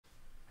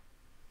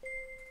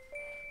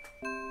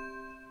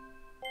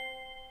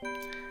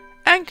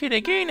Uncle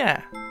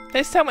Laguna!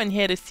 There's someone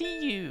here to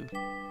see you!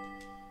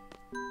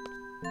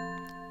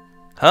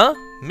 Huh?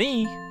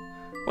 Me?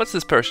 What's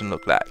this person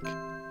look like?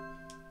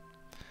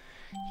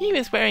 He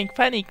was wearing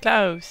funny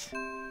clothes.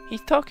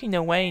 He's talking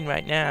to Wayne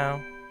right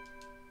now.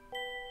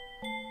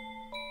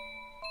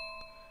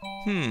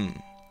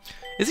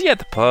 Is he at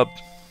the pub?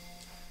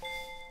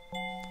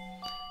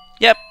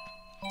 Yep.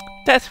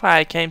 That's why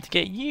I came to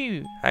get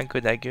you, Uncle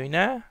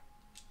Laguna.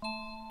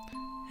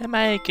 Am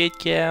I a good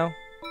girl?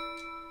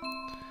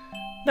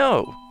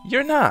 No,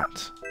 you're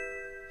not.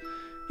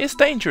 It's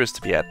dangerous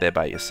to be out there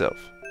by yourself.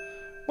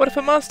 What if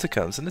a monster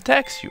comes and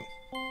attacks you?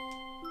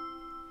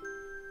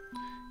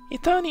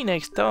 It's only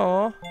next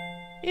door.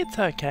 It's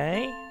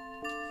okay.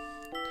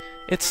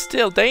 It's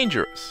still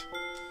dangerous.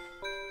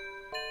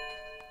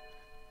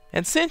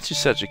 And since you're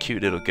such a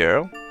cute little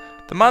girl,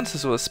 the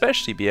monsters will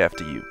especially be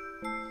after you.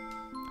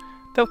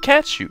 They'll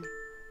catch you,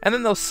 and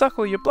then they'll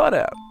suckle your blood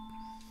out.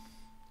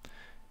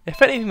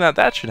 If anything like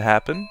that should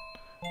happen,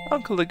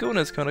 Uncle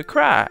Laguna's gonna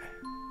cry.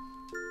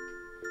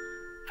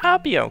 I'll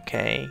be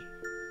okay.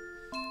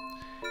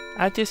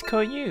 I'll just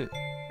call you,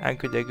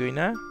 Uncle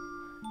Laguna.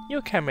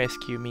 You'll come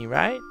rescue me,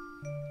 right?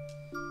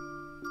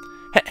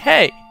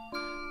 Hey!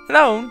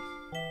 Alone!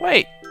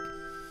 Wait!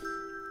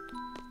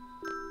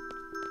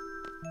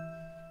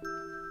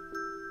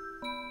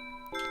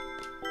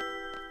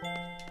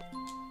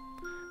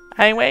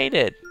 I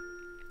waited.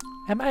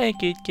 Am I a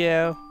good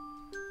girl?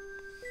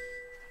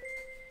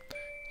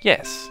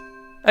 Yes,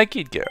 a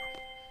good girl.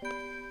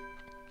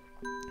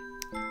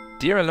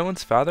 Dear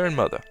Alone's father and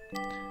mother,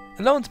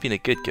 Alone's been a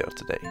good girl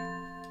today.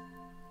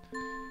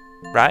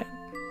 Right?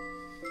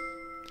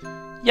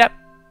 Yep.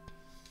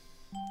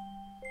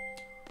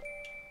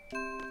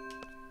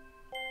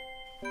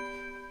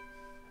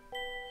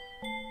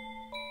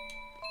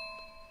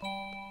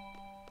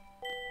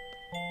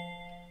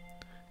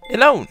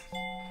 Alone!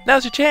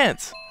 Now's your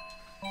chance!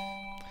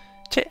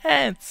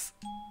 Chance!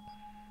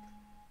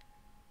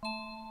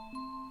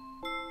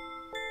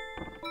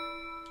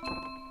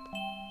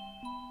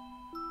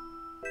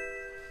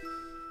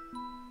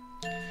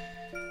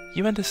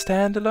 You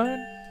understand,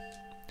 Alone?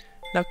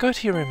 Now go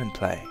to your room and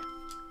play.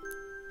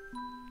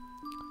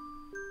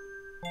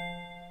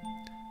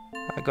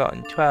 I got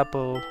in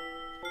trouble.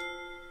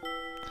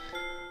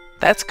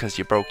 That's 'cause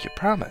you broke your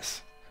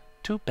promise.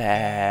 Too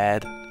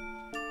bad.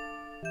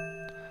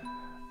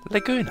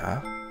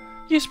 Laguna,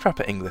 use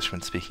proper English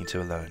when speaking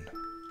to Alone.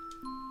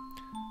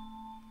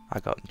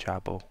 I got in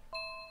trouble.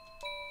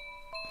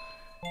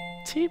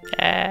 Too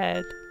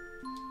bad.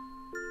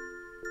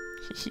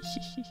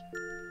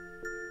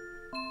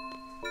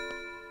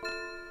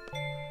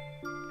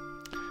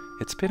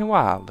 It's been a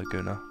while,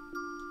 Laguna.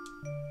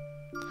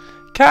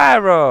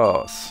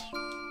 Kairos!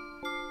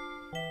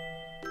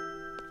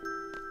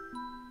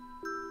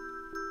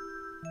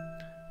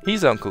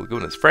 He's Uncle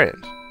Laguna's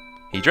friend.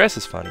 He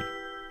dresses funny,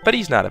 but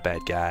he's not a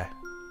bad guy.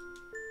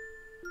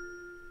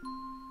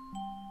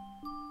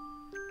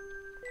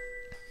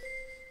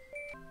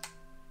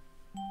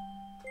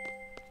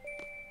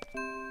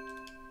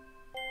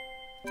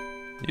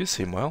 You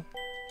seem well.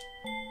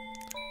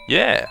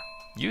 Yeah,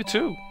 you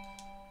too.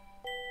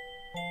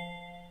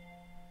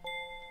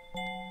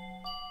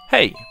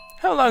 Hey,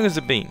 how long has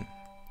it been?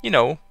 You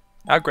know,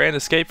 our grand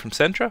escape from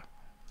Centra?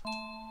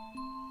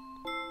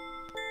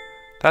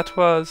 That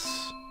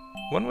was...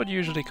 one would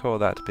usually call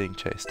that being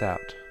chased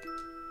out.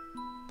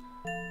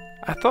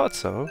 I thought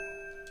so.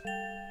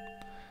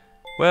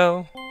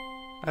 Well,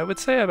 I would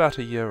say about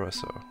a year or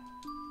so.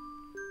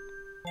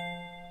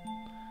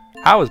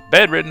 I was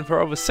bedridden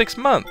for over 6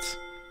 months.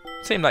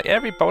 Seemed like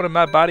every bone in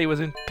my body was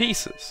in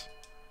pieces.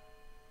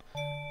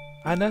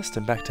 I nursed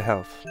him back to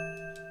health.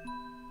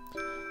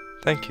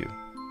 Thank you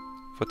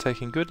for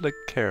taking good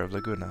care of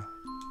Laguna.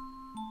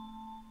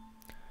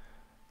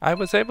 I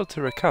was able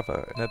to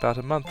recover in about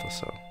a month or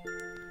so.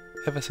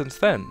 Ever since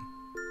then,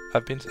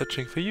 I've been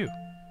searching for you.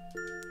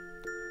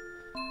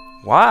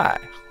 Why?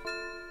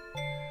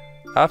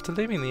 After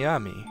leaving the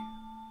army,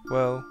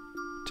 well,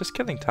 just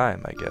killing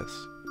time, I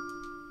guess.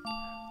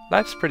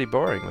 Life's pretty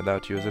boring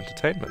without you as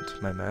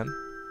entertainment, my man.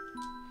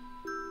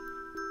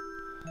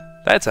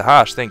 That's a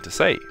harsh thing to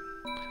say.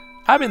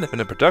 I've been living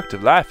a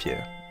productive life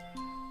here.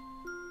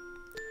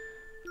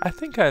 I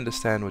think I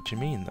understand what you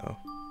mean, though.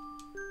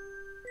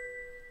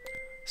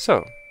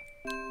 So,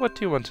 what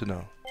do you want to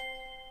know?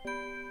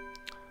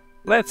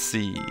 Let's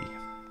see.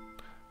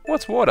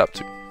 What's Ward up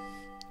to?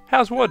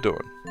 How's Ward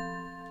doing?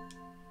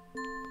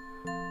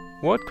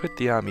 Ward quit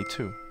the army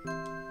too.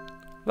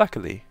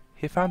 Luckily,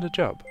 he found a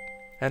job,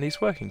 and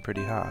he's working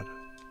pretty hard.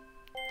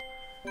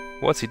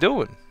 What's he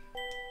doing?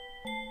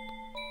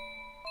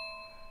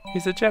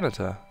 He's a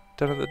janitor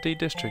down at the D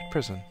District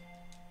prison.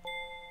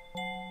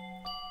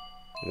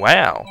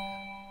 Wow!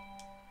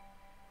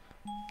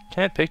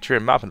 Can't picture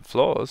him mopping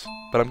floors,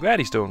 but I'm glad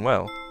he's doing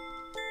well.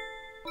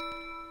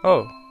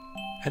 Oh,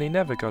 and he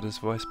never got his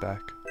voice back.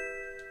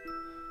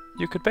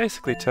 You could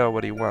basically tell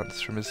what he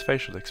wants from his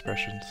facial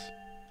expressions.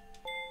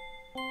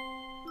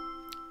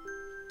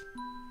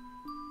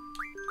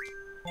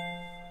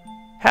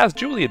 How's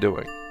Julia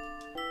doing?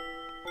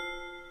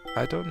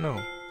 I don't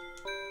know.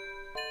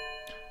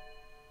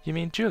 You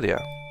mean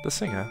Julia, the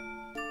singer?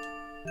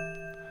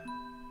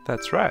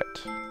 That's right.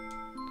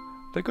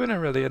 Laguna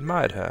really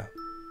admired her,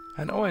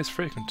 and always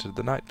frequented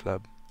the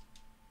nightclub.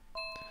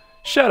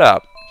 Shut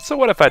up! So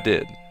what if I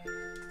did?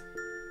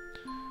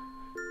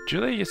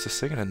 Julia used to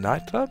sing in a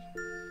nightclub?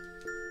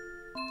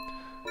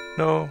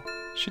 No,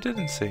 she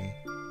didn't sing.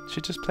 She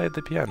just played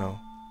the piano.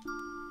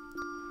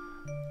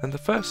 And the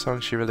first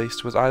song she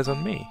released was Eyes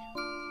on Me.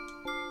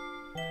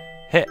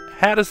 Hey,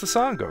 how does the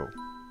song go?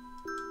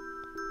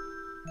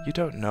 You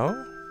don't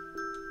know?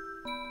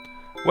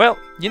 Well,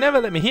 you never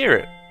let me hear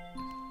it.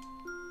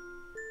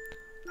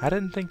 I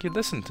didn't think you'd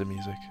listen to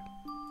music.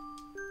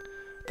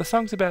 The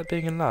song's about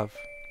being in love.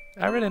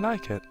 I really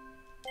like it.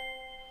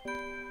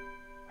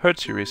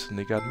 Heard you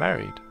recently got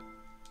married.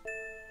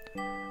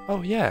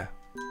 Oh yeah.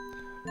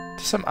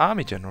 To some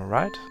army general,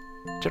 right?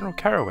 General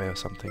Caraway or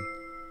something.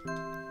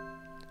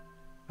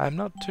 I'm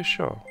not too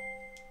sure.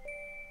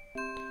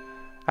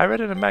 I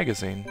read in a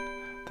magazine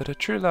that her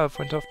true love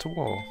went off to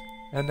war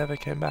and never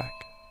came back.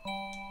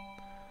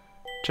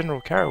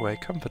 General Caraway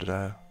comforted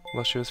her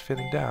while she was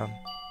feeling down.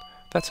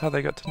 That's how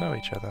they got to know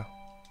each other.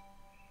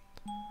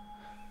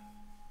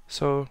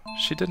 So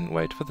she didn't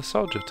wait for the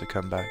soldier to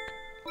come back.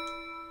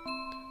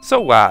 So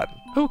what?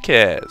 Who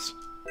cares?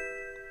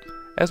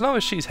 As long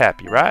as she's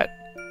happy, right?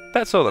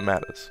 That's all that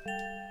matters.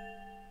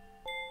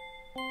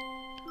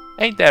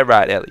 Ain't that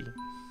right, Ellie?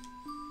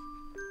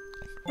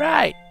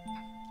 Right.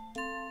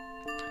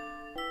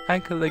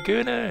 Uncle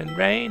Laguna and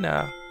Rain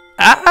are...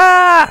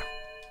 Ah!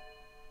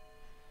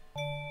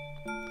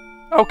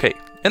 Okay,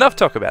 enough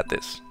talk about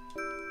this.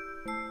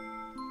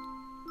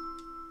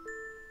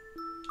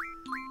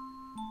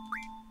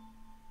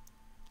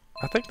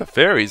 I think the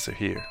fairies are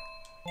here.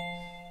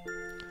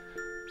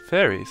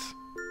 Fairies?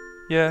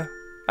 Yeah,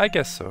 I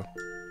guess so.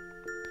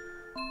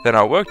 Then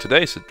our work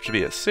today should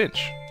be a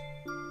cinch.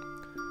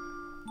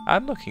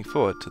 I'm looking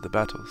forward to the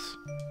battles.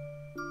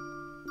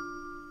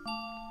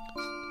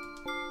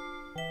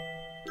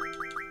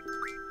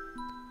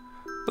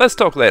 Let's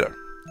talk later.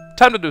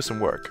 Time to do some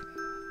work.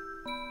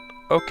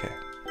 Okay.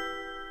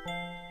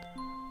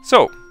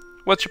 So,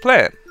 what's your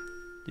plan?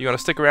 You gonna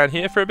stick around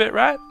here for a bit,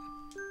 right?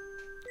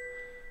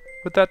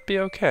 Would that be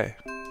okay?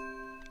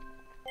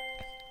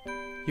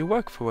 You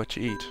work for what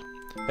you eat.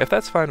 If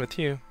that's fine with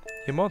you,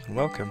 you're more than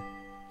welcome.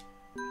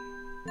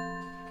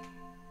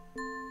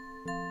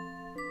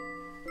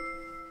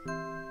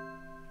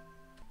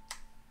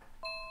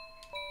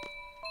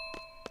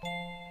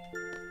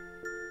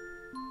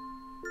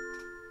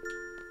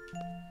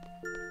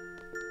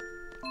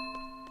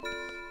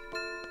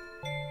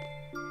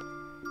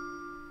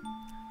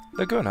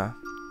 Laguna,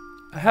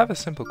 I have a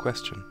simple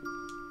question.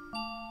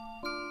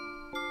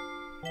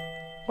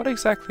 What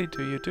exactly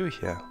do you do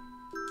here?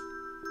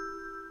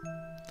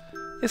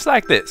 It's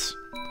like this.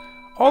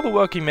 All the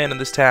working men in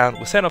this town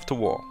were sent off to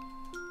war.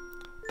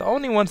 The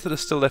only ones that are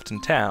still left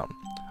in town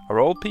are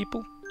old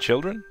people,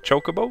 children,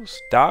 chocobos,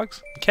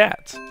 dogs, and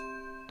cats.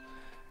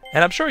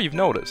 And I'm sure you've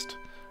noticed,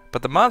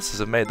 but the monsters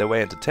have made their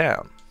way into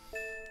town.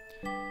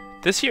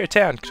 This here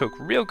town took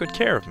real good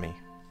care of me.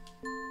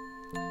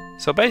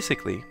 So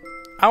basically,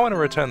 I want to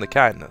return the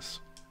kindness.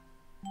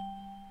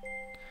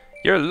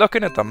 You're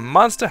looking at the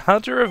Monster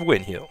Hunter of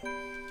Winhill.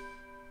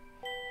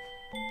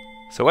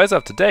 So as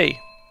of today,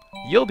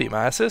 you'll be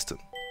my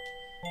assistant.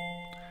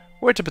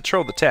 We're to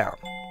patrol the town,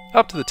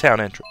 up to the town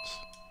entrance.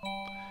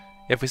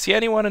 If we see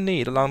anyone in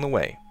need along the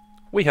way,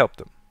 we help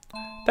them.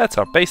 That's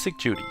our basic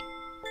duty.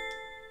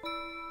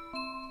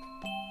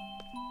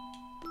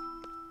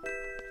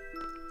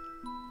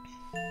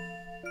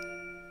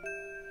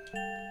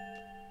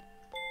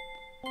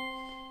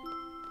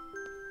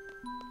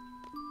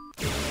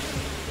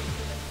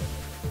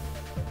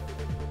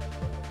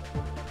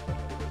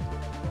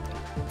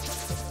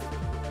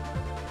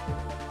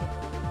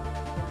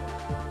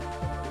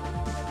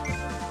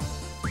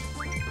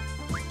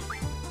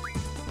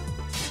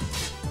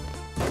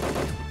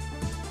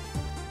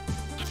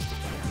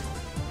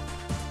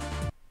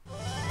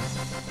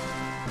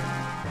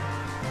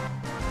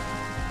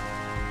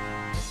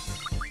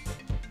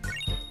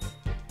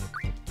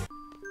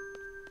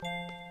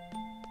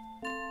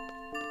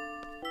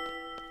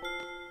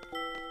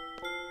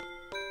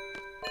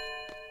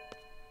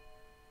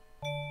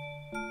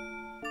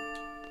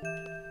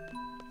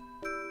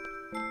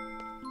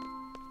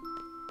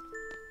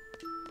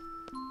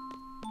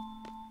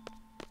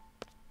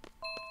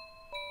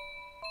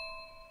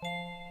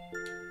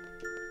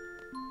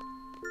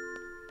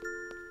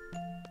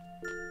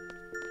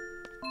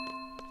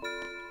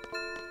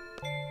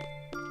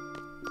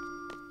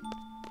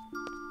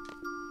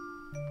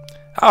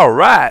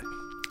 Alright,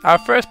 our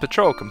first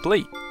patrol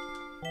complete.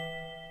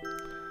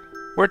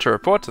 We're to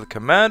report to the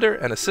commander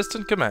and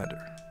assistant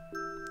commander.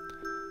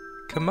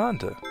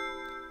 Commander?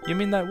 You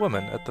mean that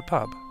woman at the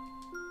pub?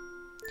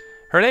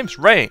 Her name's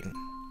Rain.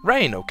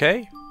 Rain,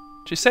 okay?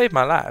 She saved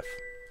my life.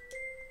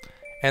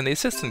 And the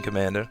assistant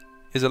commander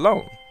is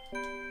alone.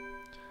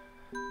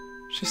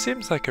 She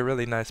seems like a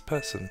really nice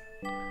person,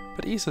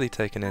 but easily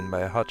taken in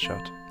by a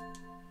hotshot.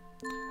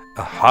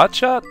 A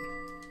hotshot?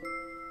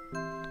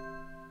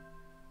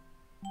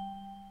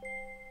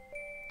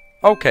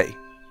 Okay,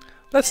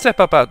 let's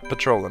step up our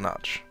patrol a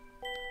notch.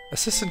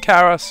 Assistant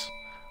Karos,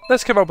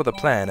 let's come up with a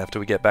plan after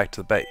we get back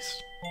to the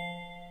base.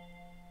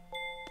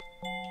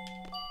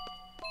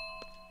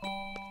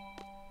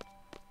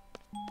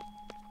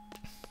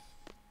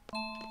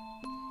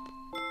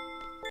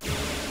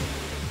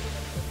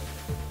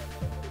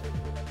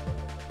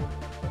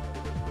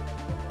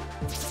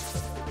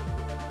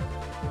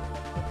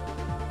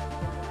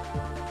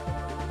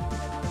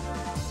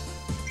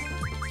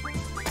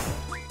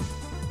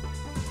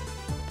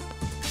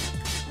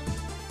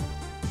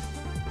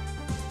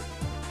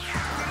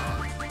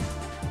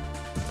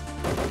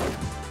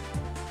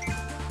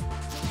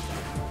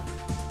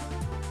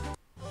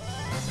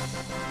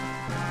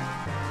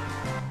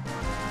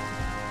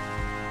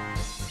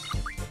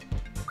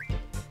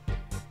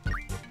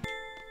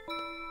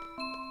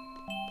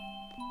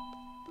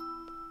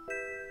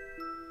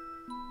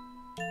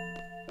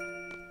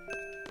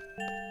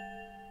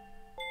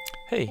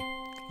 Hey,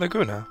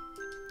 Laguna.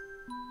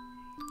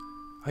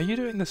 Are you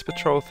doing this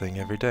patrol thing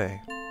every day?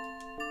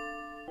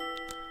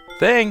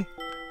 Thing?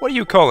 What are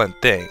you calling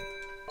thing?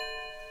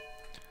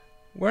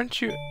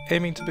 Weren't you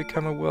aiming to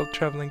become a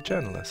world-traveling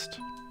journalist?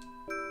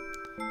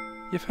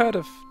 You've heard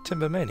of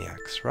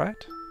Timbermaniacs,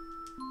 right?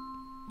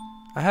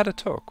 I had a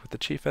talk with the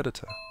chief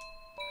editor.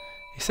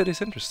 He said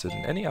he's interested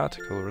in any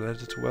article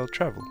related to world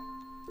travel.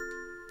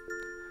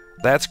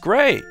 That's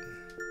great!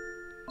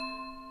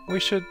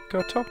 We should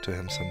go talk to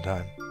him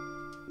sometime.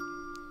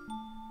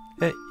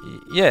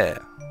 Yeah.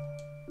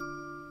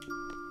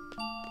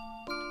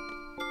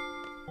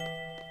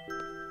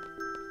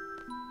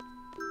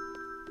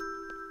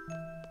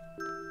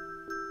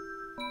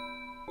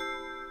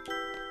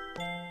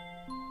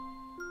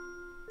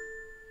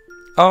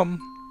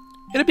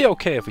 It'd be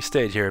okay if we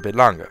stayed here a bit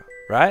longer,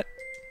 right?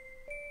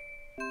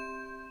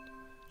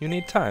 You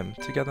need time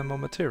to gather more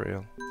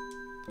material.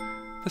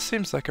 This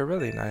seems like a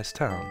really nice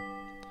town.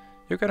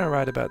 You're gonna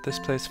write about this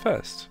place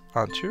first,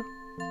 aren't you?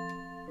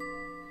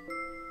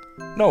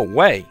 No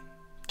way!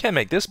 Can't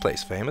make this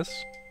place famous.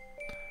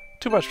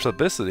 Too much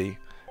publicity,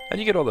 and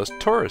you get all those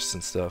tourists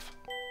and stuff.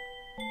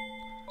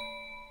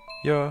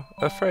 You're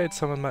afraid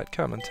someone might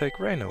come and take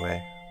Rain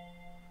away.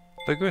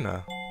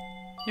 Laguna,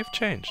 you've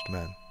changed,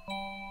 man.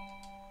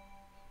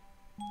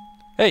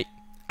 Hey,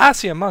 I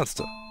see a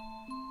monster!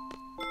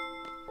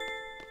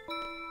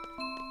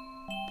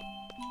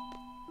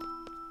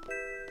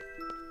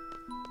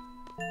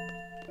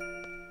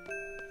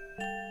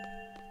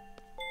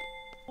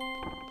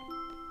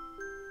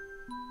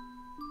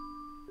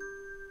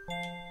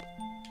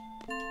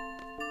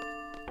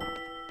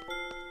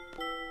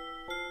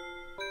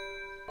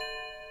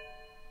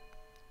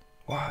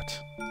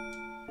 What?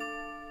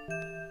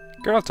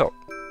 Girl talk.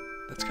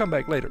 Let's come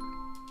back later.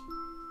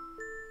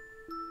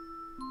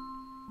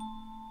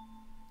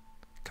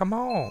 Come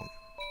on.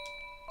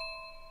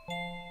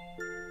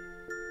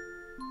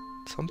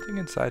 Something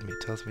inside me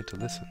tells me to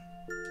listen.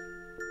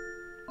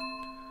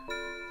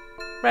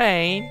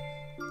 Rain,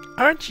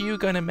 aren't you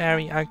gonna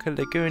marry Uncle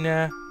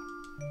Laguna?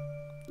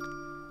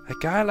 A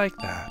guy like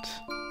that.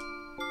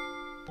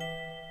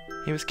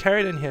 He was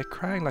carried in here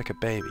crying like a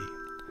baby,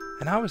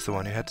 and I was the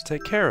one who had to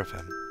take care of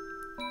him.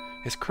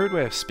 His crude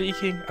way of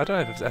speaking, I don't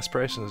know if his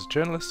aspirations as a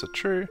journalist are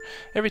true.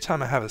 Every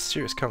time I have a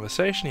serious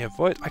conversation, he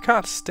avoids. I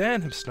can't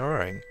stand him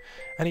snoring,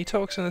 and he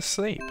talks in his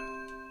sleep.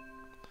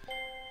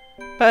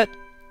 But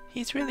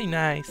he's really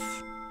nice.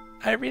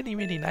 I really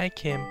like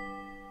him.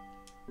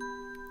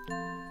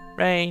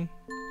 Rain,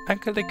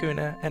 Uncle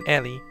Laguna, and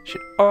Ellie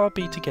should all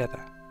be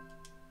together.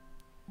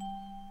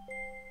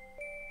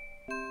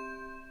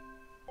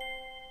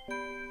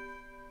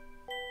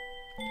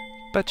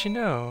 But you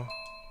know,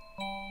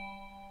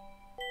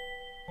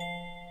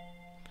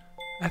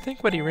 I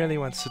think what he really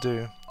wants to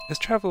do is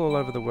travel all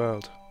over the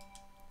world.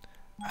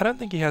 I don't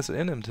think he has it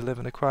in him to live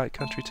in a quiet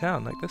country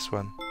town like this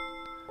one.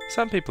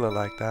 Some people are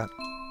like that.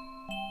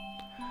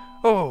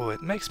 Oh,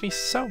 it makes me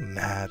so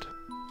mad.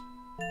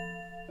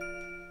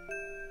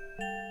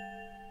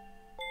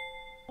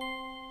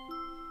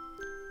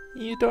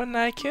 You don't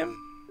like him?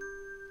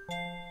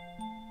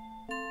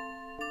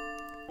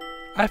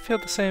 I feel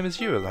the same as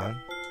you,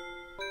 Alone.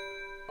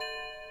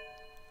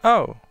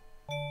 Oh.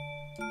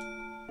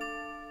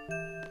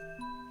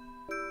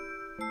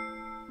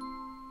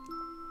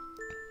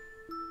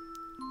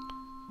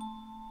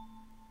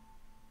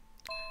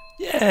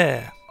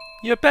 Yeah,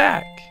 you're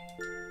back.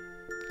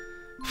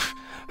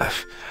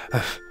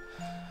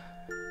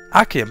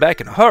 I came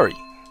back in a hurry.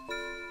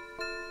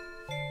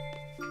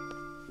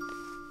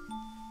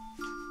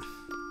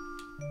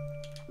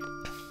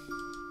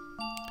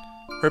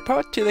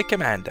 Report to the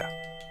commander.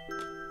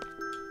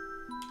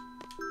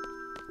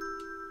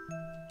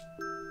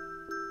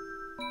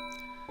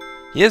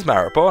 Here's my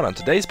report on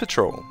today's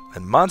patrol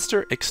and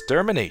monster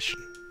extermination.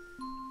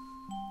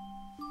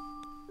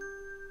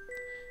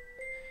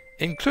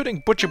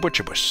 including Butcher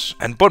Butcher Bush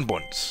and Bun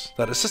Buns,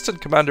 that Assistant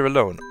Commander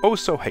alone oh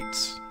so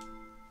hates.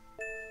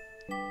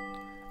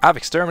 I've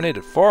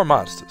exterminated 4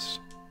 monsters.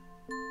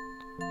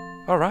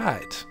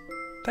 Alright,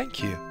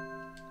 thank you.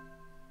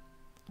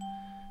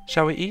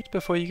 Shall we eat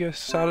before you go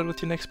started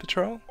with your next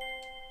patrol?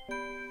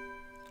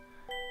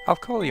 I'll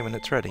call you when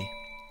it's ready,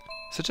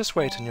 so just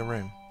wait in your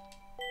room.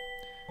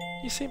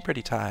 You seem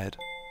pretty tired.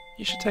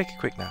 You should take a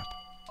quick nap.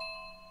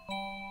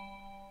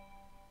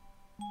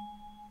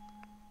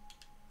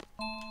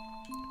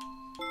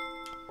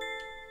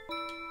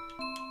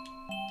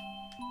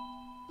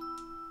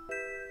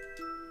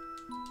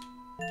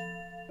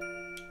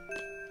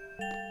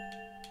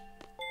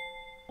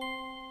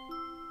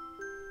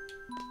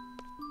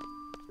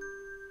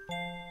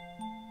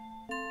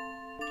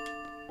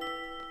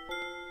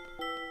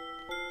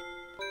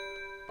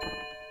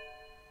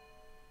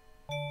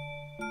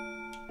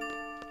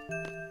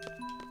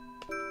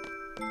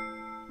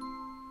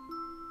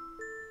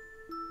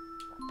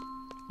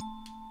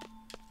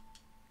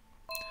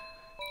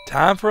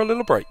 Time for a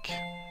little break.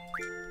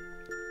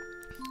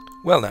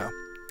 Well now,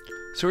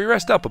 so we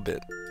rest up a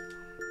bit.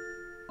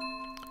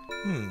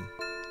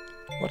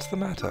 What's the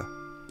matter?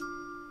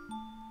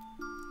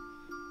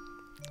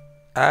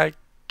 I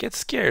get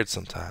scared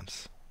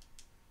sometimes.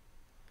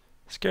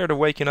 Scared of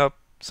waking up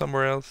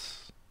somewhere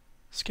else.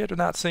 Scared of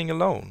not seeing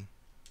alone.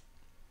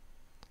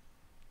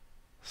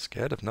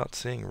 Scared of not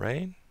seeing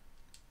rain?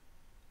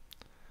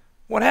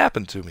 What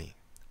happened to me?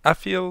 I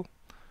feel...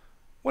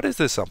 What is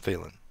this I'm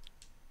feeling?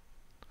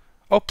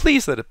 Oh,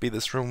 please let it be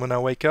this room when I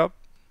wake up.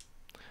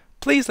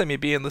 Please let me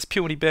be in this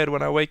puny bed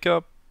when I wake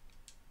up.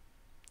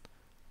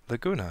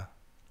 Laguna,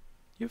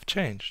 you've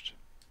changed.